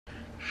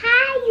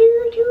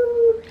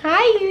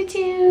Hi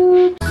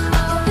YouTube!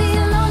 I'll be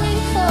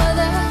longing for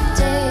that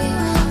day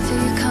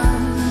till you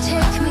come and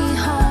take me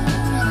home.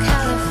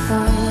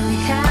 California,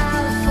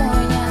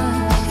 California,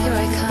 here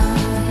I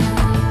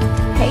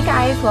come. Hey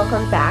guys,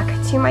 welcome back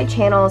to my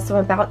channel. So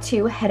I'm about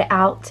to head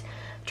out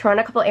to run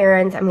a couple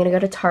errands. I'm gonna go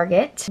to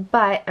Target,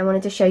 but I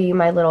wanted to show you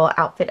my little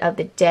outfit of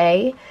the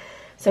day.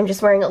 So I'm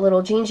just wearing a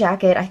little jean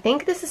jacket. I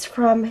think this is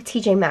from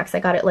TJ Maxx.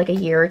 I got it like a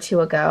year or two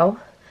ago.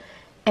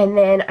 And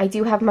then I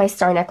do have my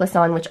star necklace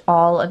on, which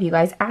all of you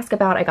guys ask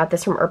about. I got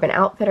this from Urban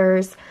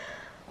Outfitters.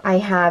 I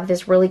have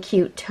this really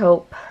cute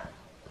taupe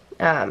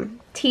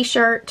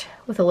t-shirt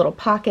with a little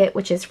pocket,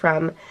 which is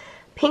from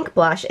Pink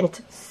Blush, and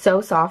it's so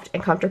soft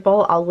and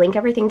comfortable. I'll link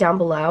everything down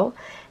below.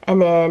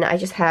 And then I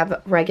just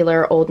have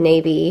regular Old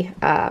Navy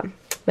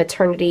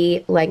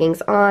maternity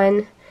leggings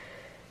on.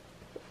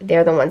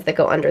 They're the ones that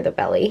go under the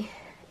belly.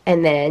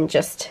 And then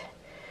just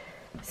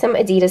some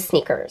Adidas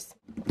sneakers.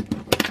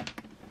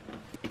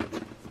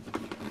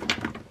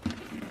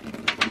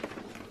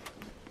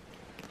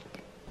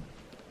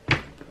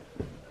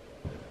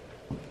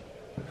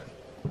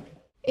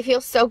 It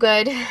feels so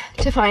good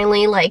to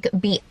finally like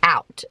be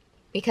out,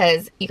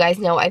 because you guys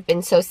know I've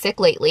been so sick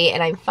lately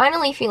and I'm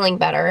finally feeling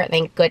better,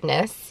 thank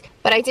goodness.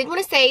 But I did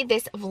want to say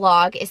this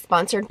vlog is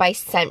sponsored by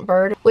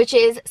Scentbird, which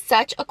is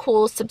such a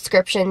cool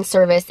subscription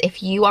service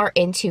if you are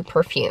into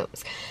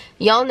perfumes.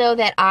 Y'all know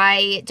that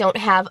I don't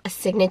have a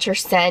signature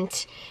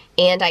scent,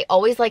 and I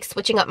always like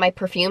switching up my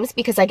perfumes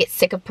because I get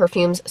sick of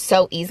perfumes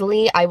so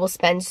easily. I will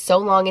spend so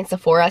long in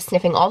Sephora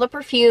sniffing all the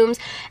perfumes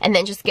and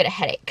then just get a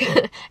headache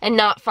and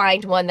not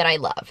find one that I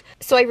love.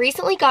 So I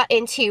recently got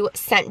into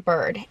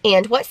Scentbird,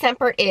 and what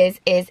Scentbird is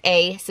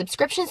a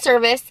subscription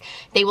service.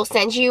 They will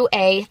send you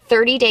a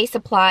 30-day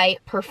supply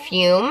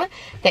perfume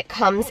that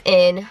comes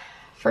in,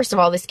 first of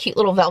all, this cute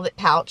little velvet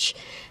pouch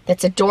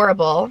that's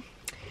adorable.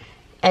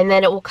 And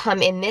then it will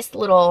come in this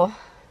little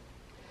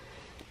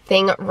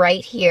thing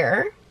right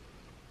here.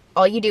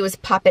 All you do is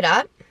pop it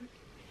up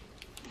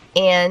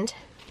and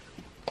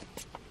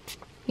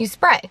you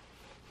spray.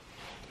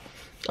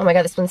 Oh my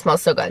god, this one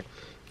smells so good.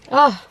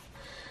 Oh.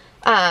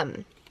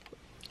 And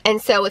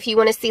so if you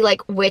want to see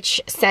like which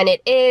scent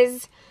it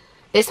is,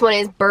 this one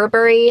is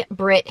Burberry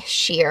Brit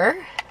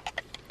Sheer.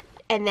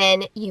 And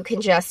then you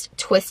can just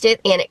twist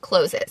it and it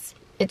closes.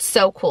 It's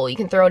so cool. You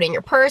can throw it in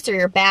your purse or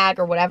your bag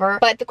or whatever.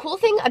 But the cool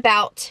thing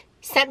about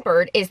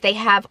Scentbird is they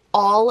have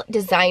all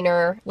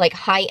designer, like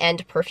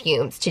high-end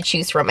perfumes to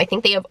choose from. I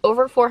think they have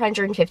over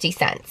 450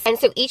 scents. And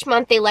so each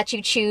month they let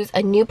you choose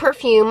a new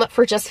perfume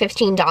for just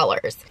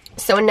 $15.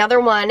 So another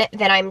one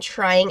that I'm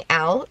trying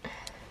out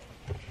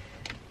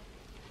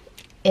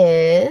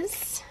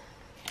is,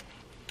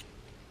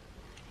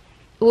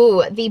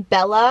 ooh, the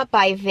Bella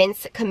by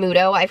Vince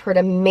Camuto. I've heard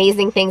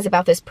amazing things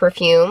about this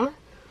perfume.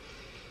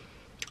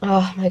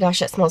 Oh my gosh,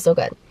 that smells so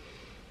good.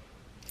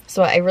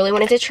 So I really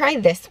wanted to try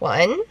this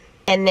one.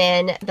 And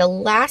then the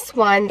last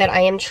one that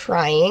I am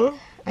trying,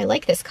 I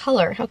like this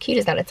color. How cute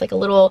is that? It's like a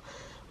little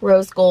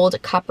rose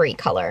gold coppery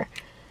color.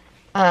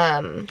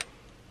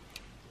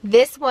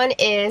 This one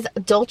is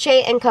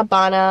Dolce &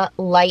 Gabbana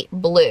Light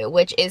Blue,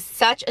 which is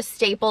such a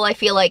staple. I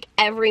feel like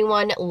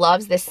everyone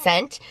loves this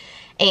scent.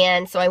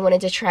 And so I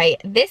wanted to try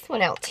this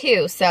one out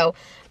too. So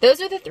those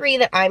are the three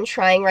that I'm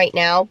trying right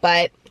now.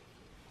 But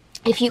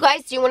if you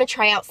guys do want to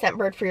try out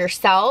Scentbird for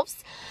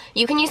yourselves,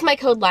 you can use my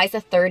code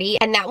Liza30,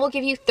 and that will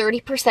give you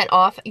 30%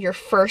 off your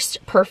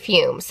first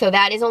perfume. So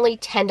that is only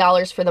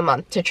 $10 for the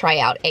month to try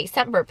out a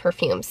Scentbird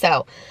perfume.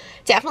 So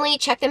definitely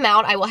check them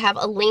out. I will have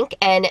a link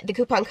and the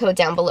coupon code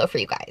down below for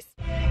you guys.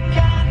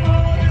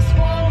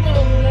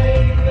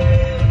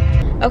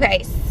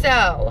 Okay,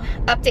 so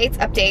updates.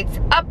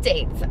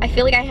 I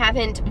feel like I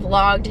haven't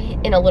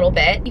vlogged in a little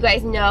bit. You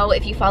guys know,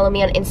 if you follow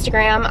me on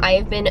Instagram, I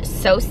have been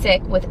so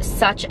sick with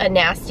such a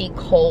nasty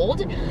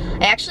cold.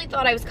 I actually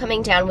thought I was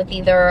coming down with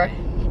either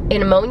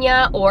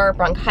pneumonia or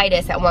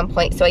bronchitis at one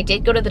point, so I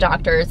did go to the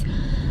doctor's,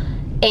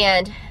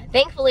 and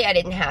thankfully I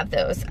didn't have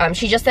those.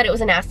 She just said it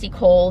was a nasty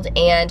cold,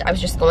 and I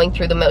was just going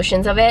through the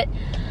motions of it.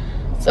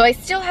 So I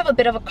still have a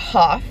bit of a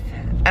cough.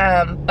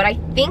 But I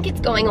think it's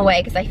going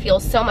away because I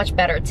feel so much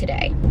better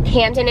today.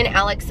 Camden and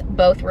Alex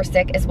both were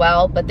sick as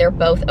well, but they're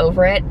both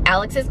over it.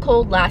 Alex's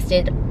cold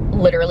lasted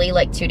literally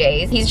like 2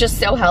 days. He's just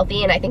so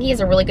healthy, and I think he has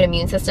a really good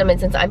immune system, and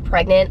since I'm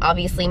pregnant,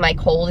 obviously my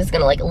cold is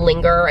gonna like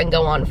linger and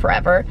go on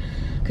forever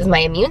because my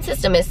immune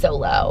system is so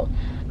low.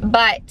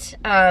 But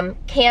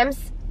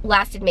Cam's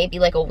lasted maybe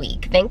like a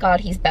week. Thank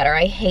God he's better.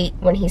 I hate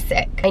when he's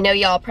sick. I know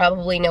y'all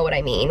probably know what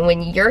I mean.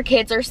 When your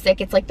kids are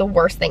sick, it's like the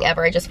worst thing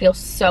ever. I just feel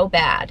so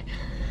bad.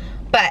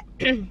 But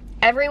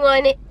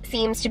everyone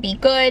seems to be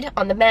good,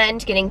 on the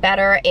mend, getting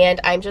better,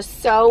 and I'm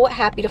just so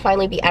happy to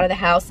finally be out of the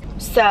house.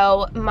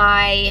 So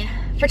my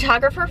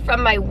photographer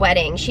from my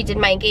wedding, she did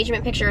my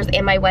engagement pictures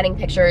and my wedding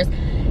pictures,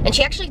 and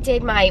she actually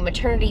did my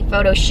maternity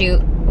photo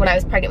shoot when I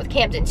was pregnant with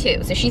Camden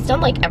too. So she's done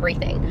like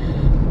everything.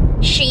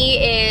 She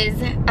is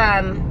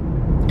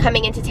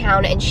coming into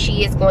town, and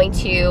she is going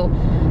to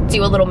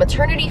do a little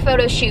maternity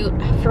photo shoot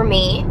for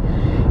me,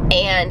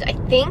 and I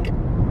think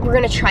we're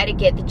gonna try to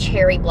get the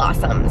cherry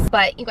blossoms.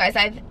 But you guys,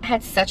 I've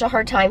had such a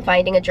hard time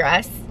finding a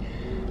dress.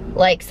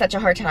 Like, such a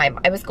hard time.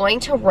 I was going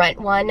to rent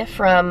one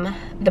from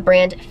the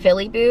brand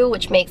Philly Boo,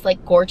 which makes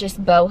like gorgeous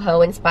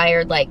boho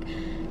inspired like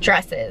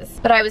dresses.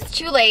 But I was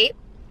too late,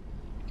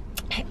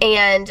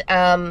 and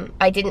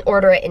I didn't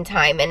order it in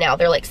time, and now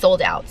they're like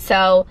sold out.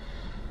 So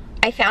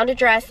I found a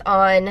dress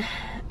on,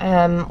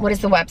 what is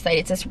the website?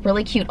 It's this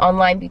really cute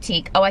online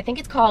boutique. Oh, I think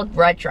it's called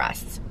Red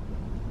Dress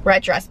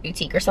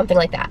Boutique or something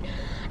like that.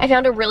 I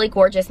found a really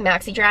gorgeous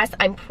maxi dress.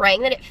 I'm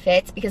praying that it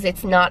fits because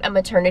it's not a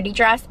maternity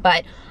dress,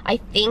 but I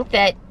think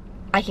that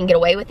I can get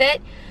away with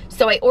it.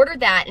 So I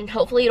ordered that, and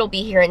hopefully it'll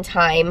be here in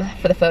time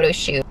for the photo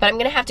shoot. But I'm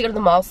gonna have to go to the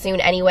mall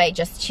soon anyway,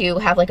 just to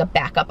have like a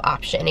backup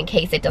option in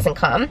case it doesn't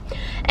come.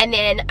 And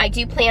then I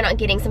do plan on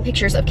getting some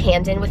pictures of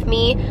Camden with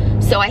me.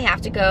 So I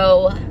have to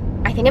go,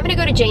 I think I'm gonna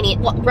go to Janie.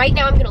 Well, right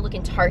now I'm gonna look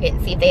in Target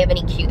and see if they have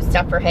any cute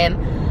stuff for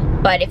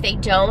him. But if they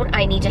don't,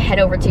 I need to head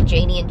over to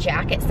Janie and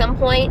Jack at some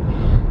point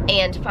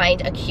and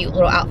find a cute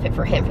little outfit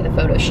for him for the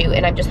photo shoot.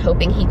 And I'm just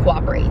hoping he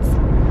cooperates.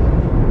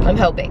 I'm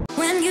hoping.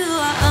 When you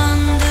are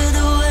under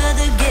the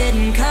weather,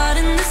 getting caught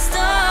in the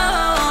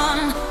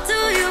storm, do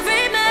you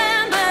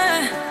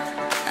remember?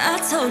 I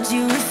told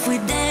you if we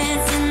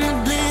dance in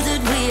the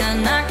blizzard, we are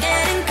not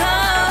getting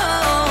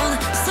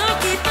cold. So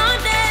keep on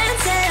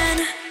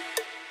dancing,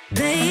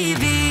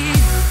 baby.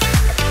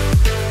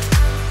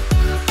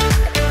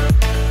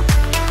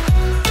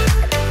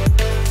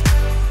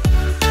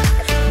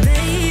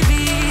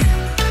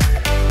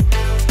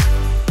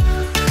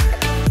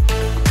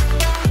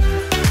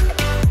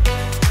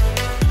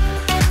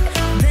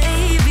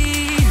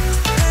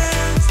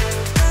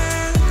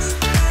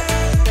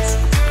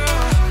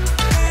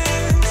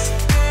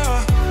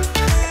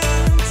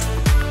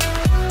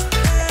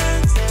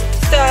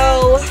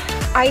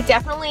 I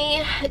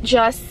definitely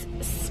just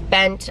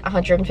spent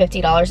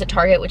 $150 at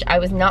Target, which I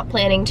was not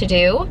planning to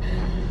do,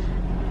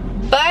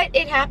 but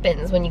it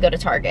happens when you go to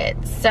Target.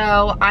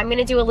 So I'm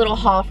gonna do a little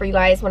haul for you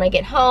guys when I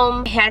get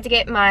home. I had to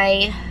get one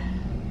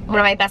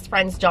of my best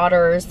friend's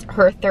daughters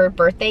her 3rd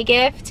birthday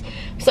gift.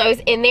 So I was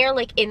in there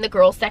like in the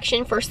girls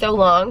section for so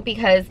long,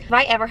 because if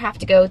I ever have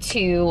to go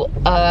to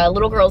a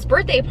little girl's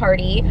birthday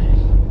party,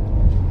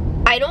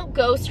 I don't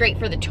go straight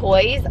for the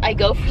toys. I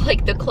go for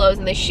like the clothes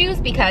and the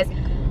shoes, because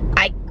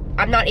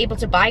I'm not able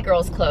to buy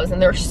girls clothes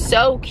and they're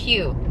so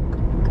cute.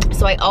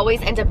 So I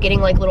always end up getting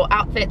like little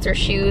outfits or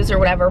shoes or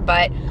whatever.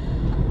 But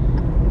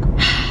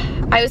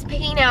I was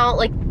picking out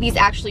like these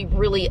actually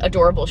really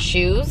adorable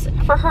shoes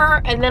for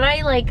her, and then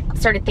I like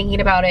started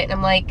thinking about it, and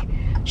I'm like,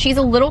 she's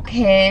a little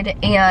kid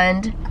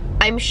and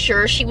I'm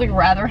sure she would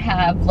rather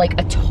have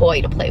like a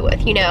toy to play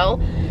with, you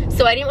know?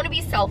 So I didn't want to be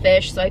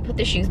selfish, so I put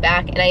the shoes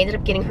back, and I ended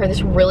up getting her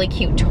this really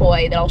cute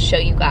toy that I'll show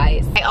you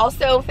guys. I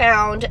also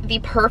found the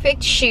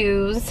perfect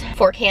shoes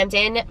for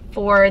Camden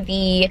for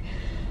the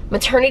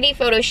maternity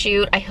photo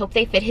shoot. I hope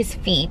they fit his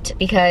feet,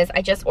 because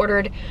I just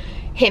ordered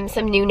him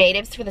some new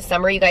natives for the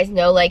summer. You guys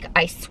know, like,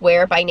 I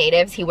swear by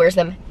natives. He wears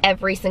them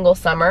every single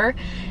summer.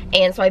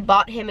 And so I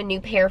bought him a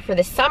new pair for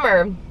the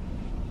summer,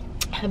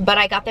 but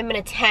I got them in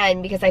a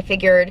 10 because I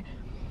figured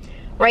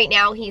right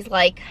now he's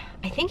like,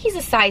 I think he's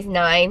a size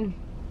 9.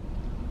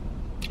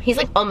 He's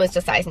like almost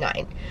a size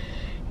 9.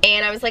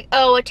 And I was like,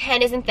 oh, a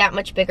 10 isn't that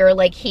much bigger.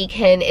 Like, he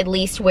can at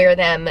least wear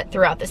them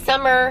throughout the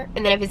summer,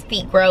 and then if his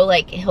feet grow,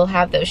 like, he'll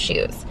have those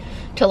shoes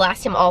to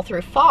last him all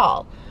through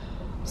fall.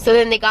 So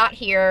then they got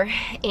here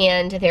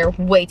and they're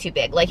way too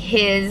big. Like,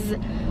 his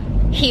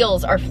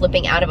heels are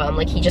flipping out of him.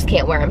 Like, he just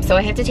can't wear them. So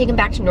I have to take him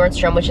back to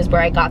Nordstrom, which is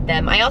where I got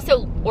them. I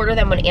also order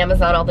them on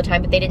Amazon all the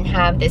time, but they didn't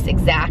have this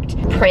exact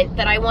print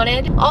that I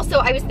wanted. Also,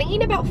 I was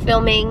thinking about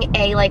filming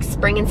a like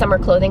spring and summer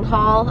clothing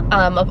haul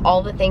of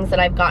all the things that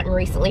I've gotten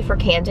recently for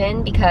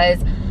Camden,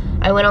 because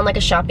I went on like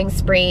a shopping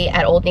spree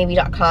at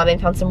oldnavy.com and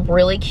found some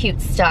really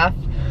cute stuff.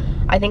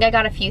 I think I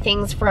got a few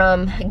things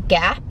from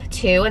Gap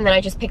too, and then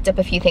I just picked up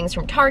a few things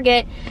from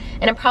Target,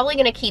 and I'm probably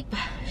gonna keep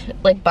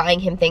like buying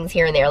him things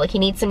here and there. Like, he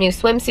needs some new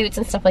swimsuits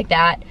and stuff like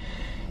that.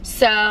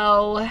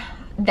 So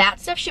that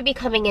stuff should be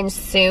coming in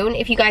soon.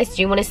 If you guys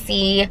do want to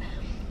see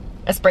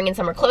a spring and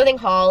summer clothing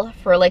haul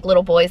for like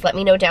little boys, let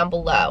me know down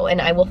below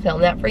and I will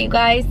film that for you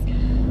guys.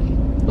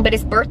 But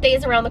his birthday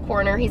is around the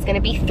corner. He's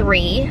gonna be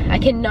 3. I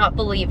cannot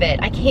believe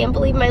it. I can't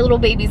believe my little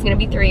baby's gonna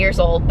be 3 years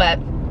old, but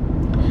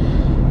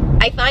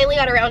I finally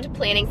got around to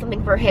planning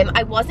something for him.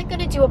 I wasn't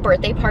gonna do a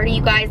birthday party,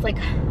 you guys. Like,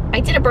 I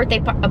did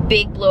a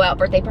big blowout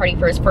birthday party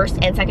for his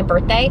 1st and 2nd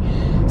birthday.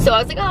 So I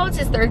was like, oh, it's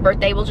his 3rd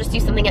birthday. We'll just do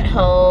something at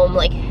home,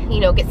 like,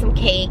 you know, get some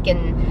cake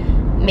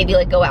and maybe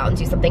like go out and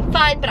do something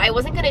fun. But I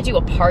wasn't gonna do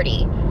a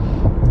party.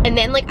 And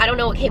then, like, I don't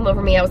know what came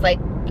over me. I was like,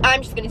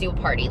 I'm just gonna do a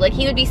party. Like,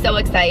 he would be so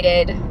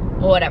excited,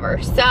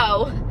 whatever.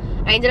 So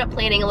I ended up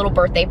planning a little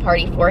birthday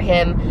party for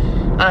him.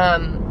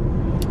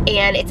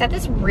 And it's at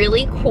this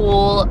really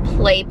cool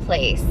play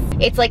place.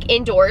 It's like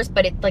indoors,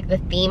 but it's like the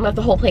theme of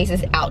the whole place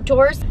is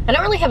outdoors. I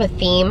don't really have a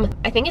theme.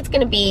 I think it's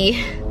gonna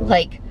be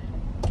like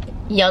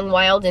Young,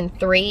 Wild, and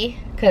 3,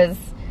 because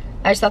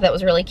I just thought that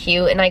was really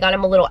cute. And I got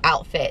him a little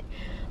outfit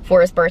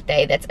for his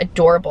birthday that's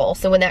adorable.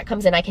 So when that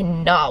comes in, I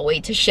cannot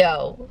wait to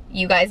show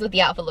you guys what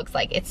the outfit looks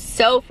like. It's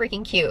so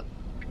freaking cute.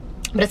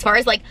 But as far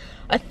as like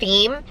a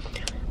theme,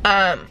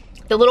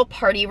 the little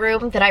party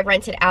room that I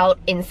rented out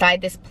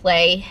inside this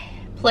place,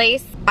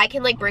 I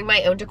can like bring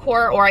my own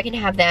decor, or I can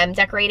have them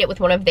decorate it with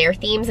one of their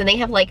themes, and they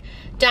have like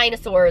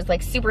dinosaurs,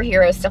 like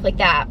superheroes, stuff like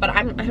that. But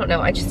I don't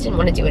know, I just didn't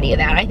want to do any of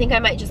that. I think I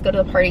might just go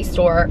to the party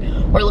store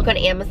or look on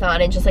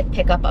Amazon and just like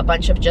pick up a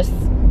bunch of just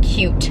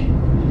cute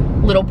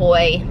little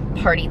boy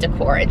party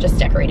decor and just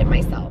decorate it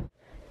myself.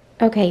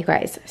 Okay, you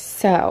guys,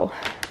 so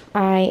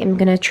I am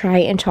gonna try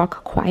and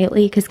talk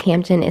quietly because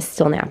Camden is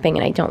still napping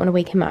and I don't want to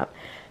wake him up.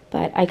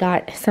 But I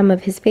got some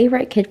of his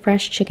favorite Kid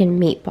Fresh chicken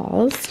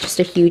meatballs, just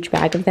a huge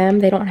bag of them.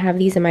 They don't have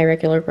these in my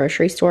regular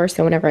grocery store,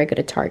 so whenever I go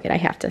to Target, I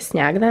have to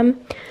snag them.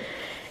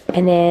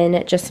 And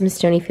then just some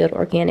Stonyfield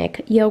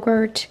organic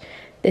yogurt.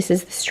 This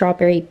is the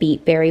strawberry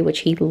beet berry,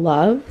 which he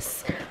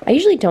loves. I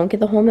usually don't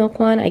get the whole milk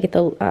one. I get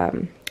the,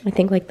 I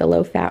think like the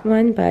low fat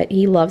one, but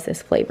he loves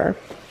this flavor.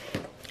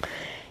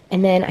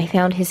 And then I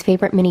found his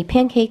favorite mini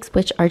pancakes,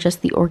 which are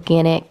just the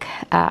organic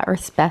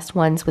Earth's Best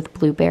ones with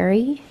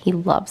blueberry. He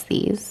loves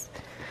these.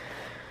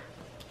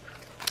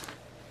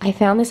 I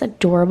found this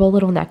adorable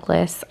little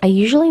necklace. I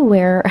usually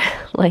wear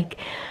like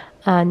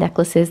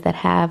necklaces that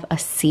have a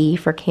C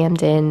for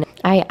Camden.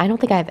 I don't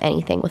think I have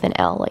anything with an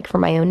L like for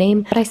my own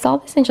name, but I saw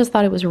this and just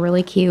thought it was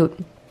really cute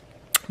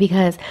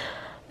because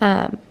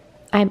I'm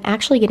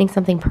actually getting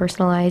something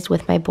personalized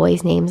with my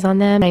boys' names on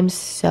them. I'm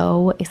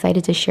so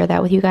excited to share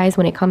that with you guys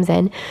when it comes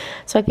in.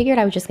 So I figured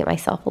I would just get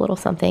myself a little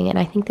something, and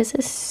I think this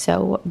is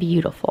so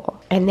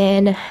beautiful. And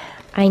then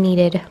I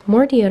needed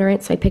more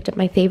deodorant, so I picked up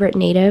my favorite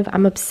Native.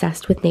 I'm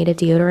obsessed with Native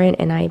deodorant,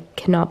 and I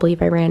cannot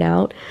believe I ran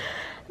out.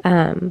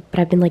 But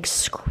I've been like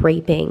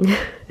scraping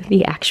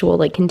the actual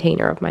like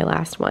container of my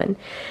last one.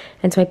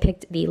 And so I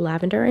picked the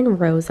lavender and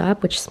rose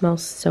up, which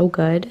smells so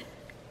good.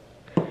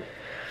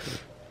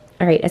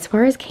 All right, as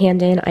far as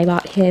Camden, I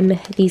bought him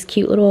these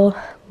cute little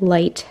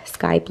light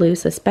sky blue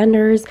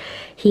suspenders.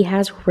 He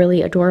has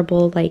really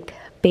adorable like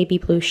baby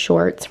blue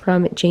shorts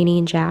from Janie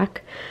and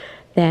Jack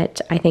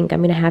that I think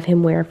I'm gonna have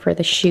him wear for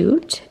the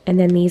shoot, and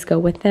then these go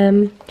with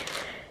them.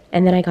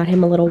 And then I got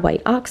him a little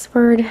white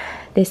Oxford.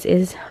 This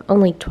is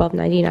only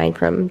 $12.99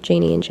 from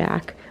Janie and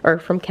Jack, or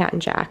from Cat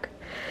and Jack.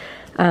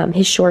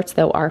 His shorts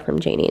though are from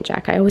Janie and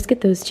Jack. I always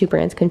get those two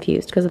brands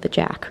confused because of the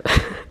Jack.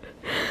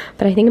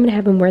 But I think I'm gonna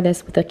have him wear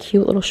this with the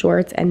cute little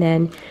shorts and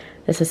then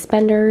the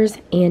suspenders.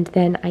 And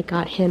then I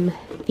got him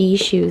these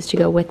shoes to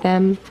go with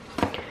them.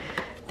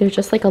 They're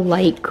just like a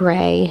light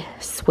gray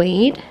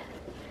suede.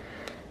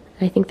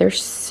 I think they're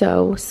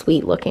so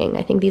sweet looking.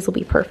 I think these will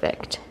be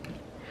perfect.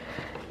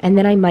 And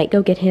then I might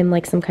go get him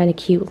like some kind of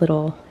cute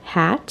little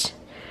hat.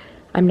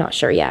 I'm not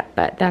sure yet,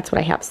 but that's what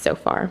I have so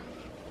far.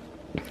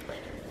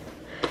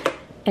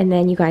 And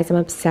then you guys, I'm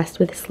obsessed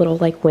with this little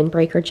like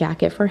windbreaker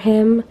jacket for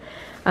him.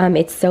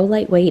 It's so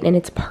lightweight and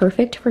it's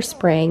perfect for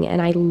spring,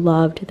 and I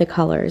loved the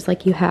colors.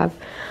 Like you have,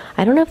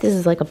 I don't know if this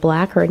is like a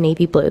black or a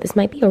navy blue. This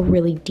might be a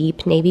really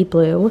deep navy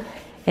blue.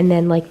 And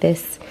then like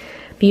this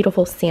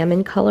beautiful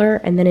salmon color,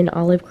 and then an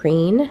olive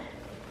green.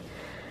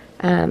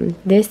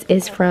 This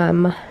is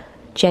from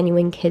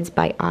Genuine Kids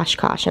by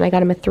Oshkosh, and I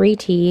got him a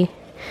 3T,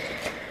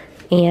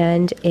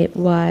 and it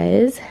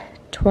was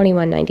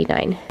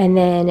 $21.99. And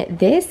then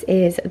this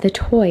is the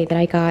toy that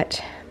I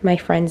got my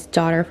friend's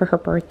daughter for her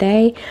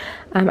birthday.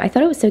 I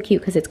thought it was so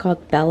cute because it's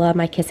called Bella,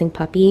 my kissing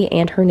puppy,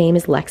 and her name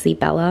is Lexi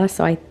Bella,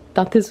 so I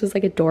thought this was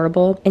like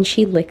adorable. And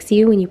she licks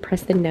you when you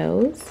press the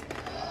nose.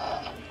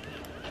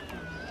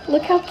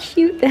 Look how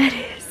cute that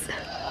is.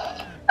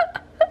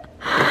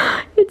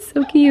 It's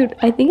so cute.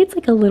 I think it's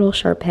like a little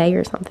Shar-Pei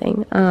or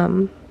something.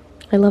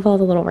 I love all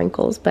the little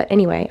wrinkles, but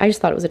anyway, I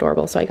just thought it was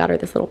adorable, so I got her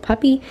this little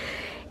puppy,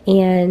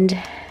 and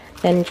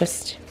then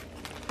just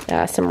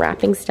some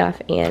wrapping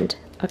stuff and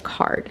a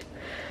card.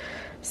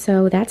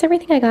 So that's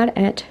everything I got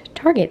at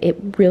Target. It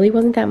really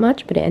wasn't that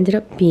much, but it ended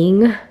up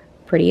being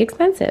pretty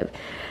expensive.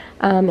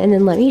 And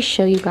then let me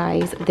show you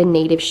guys the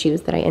Native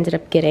shoes that I ended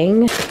up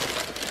getting.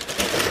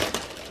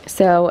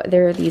 So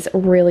there are these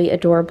really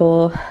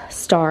adorable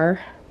star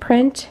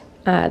print.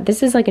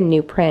 This is like a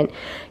new print.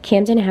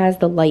 Camden has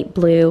the light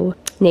blue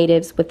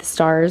Natives with the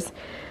stars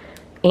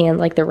and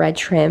like the red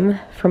trim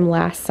from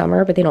last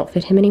summer, but they don't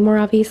fit him anymore,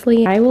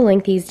 obviously. I will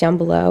link these down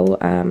below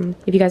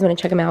if you guys want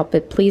to check them out,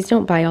 but please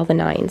don't buy all the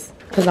 9s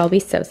because I'll be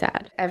so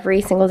sad.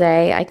 Every single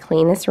day I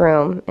clean this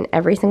room, and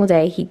every single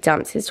day he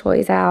dumps his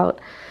toys out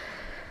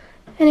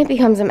and it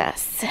becomes a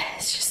mess.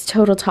 It's just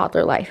total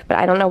toddler life, but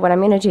I don't know what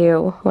I'm gonna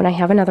do when I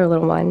have another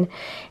little one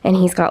and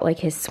he's got like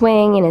his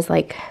swing and his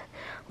like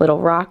little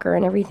rocker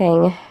and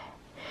everything.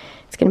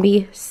 It's gonna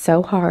be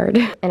so hard.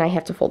 And I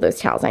have to fold those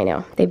towels, I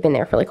know. They've been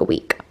there for like a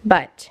week.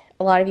 But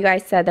a lot of you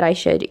guys said that I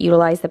should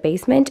utilize the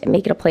basement and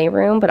make it a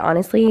playroom, but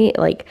honestly,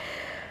 like,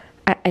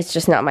 it's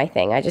just not my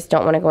thing. I just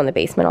don't want to go in the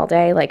basement all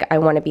day. Like, I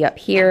want to be up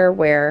here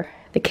where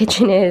the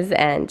kitchen is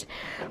and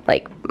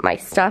like my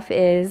stuff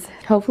is.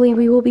 Hopefully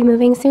we will be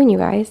moving soon, you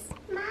guys.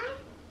 Mom?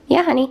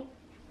 Yeah, honey?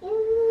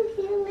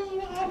 You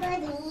made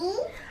everybody?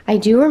 I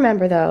do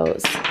remember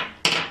those.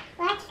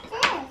 What's this?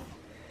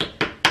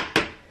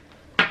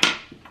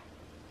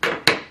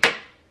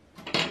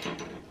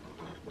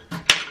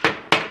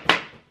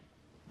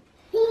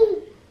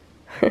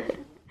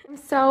 I'm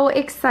so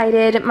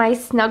excited. My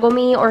Snuggle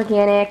Me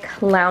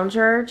Organic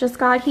Lounger just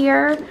got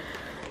here.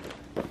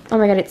 Oh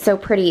my god, it's so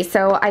pretty.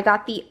 So I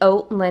got the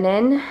oat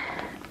linen,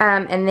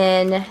 and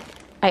then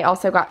I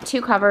also got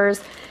 2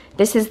 covers.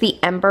 This is the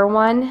Ember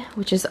one,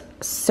 which is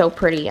so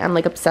pretty. I'm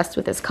like obsessed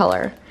with this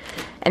color.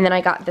 And then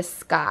I got the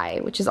Sky,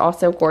 which is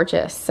also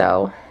gorgeous.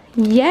 So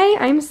yay,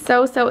 I'm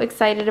so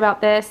excited about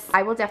this.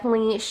 I will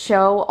definitely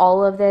show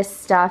all of this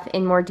stuff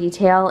in more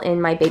detail in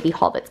my baby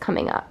haul that's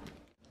coming up.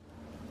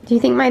 Do you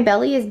think my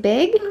belly is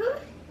big?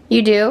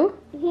 You do?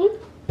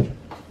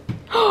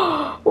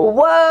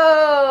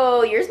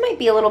 Whoa, yours might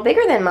be a little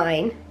bigger than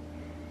mine.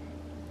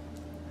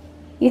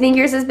 You think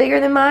yours is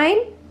bigger than mine?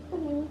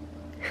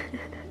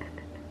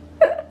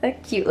 A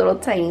cute little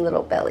tiny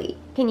little belly.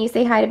 Can you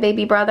say hi to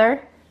baby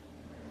brother?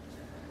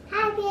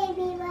 Hi,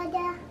 baby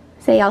brother.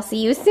 Say I'll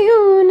see you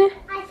soon.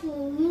 I'll see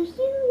you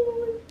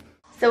soon.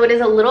 So it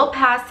is a little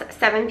past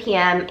 7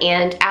 p.m.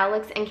 and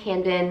Alex and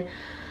Camden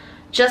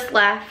just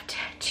left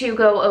to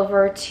go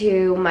over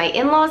to my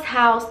in-laws'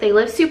 house. They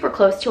live super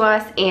close to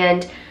us,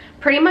 and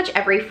pretty much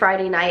every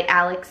Friday night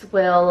Alex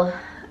will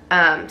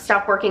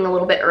stop working a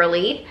little bit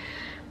early,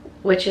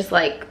 which is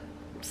like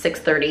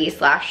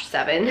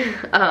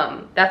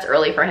 6:30/7. That's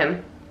early for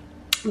him,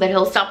 but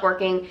he'll stop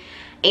working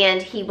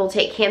and he will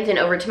take Camden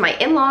over to my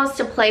in-laws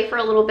to play for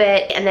a little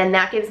bit, and then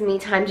that gives me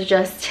time to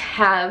just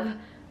have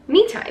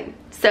me time.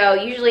 So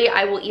usually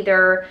I will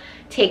either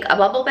take a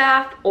bubble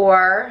bath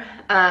or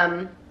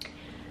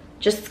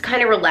just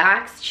kind of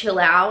relax, chill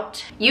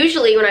out.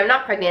 Usually when I'm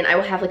not pregnant, I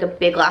will have like a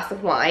big glass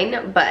of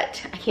wine,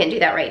 but I can't do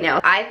that right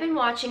now. I've been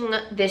watching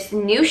this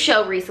new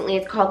show recently.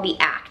 It's called The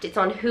Act. It's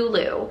on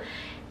Hulu.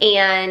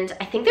 And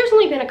I think there's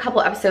only been a couple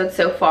episodes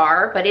so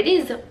far, but it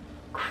is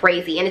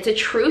crazy. And it's a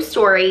true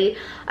story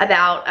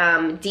about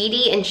Dee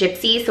Dee and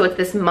Gypsy. So it's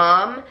this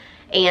mom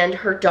and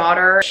her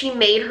daughter. She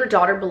made her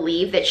daughter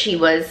believe that she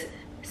was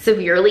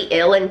severely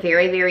ill and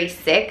very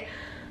sick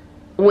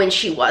when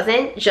she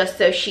wasn't, just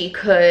so she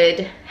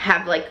could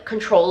have like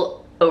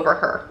control over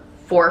her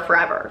for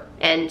forever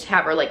and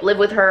have her like live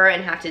with her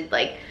and have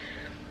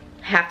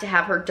to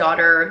have her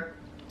daughter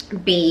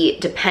be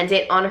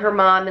dependent on her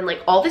mom and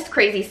like all this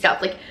crazy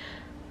stuff. Like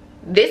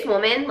this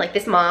woman, like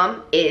this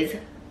mom is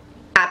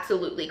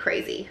absolutely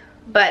crazy.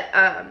 But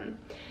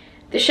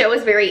the show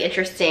is very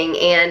interesting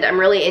and I'm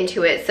really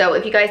into it. So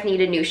if you guys need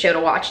a new show to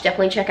watch,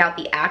 definitely check out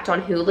The Act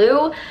on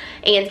Hulu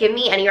and give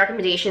me any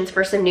recommendations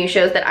for some new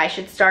shows that I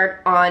should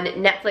start on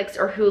Netflix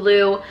or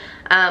Hulu.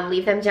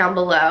 Leave them down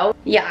below.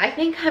 Yeah, I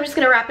think I'm just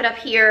gonna wrap it up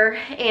here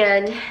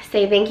and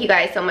say thank you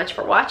guys so much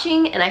for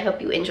watching, and I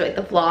hope you enjoyed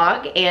the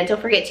vlog. And don't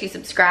forget to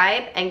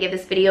subscribe and give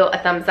this video a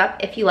thumbs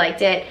up if you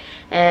liked it.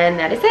 And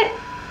that is it.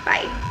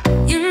 Bye.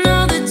 You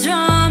know the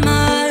drama.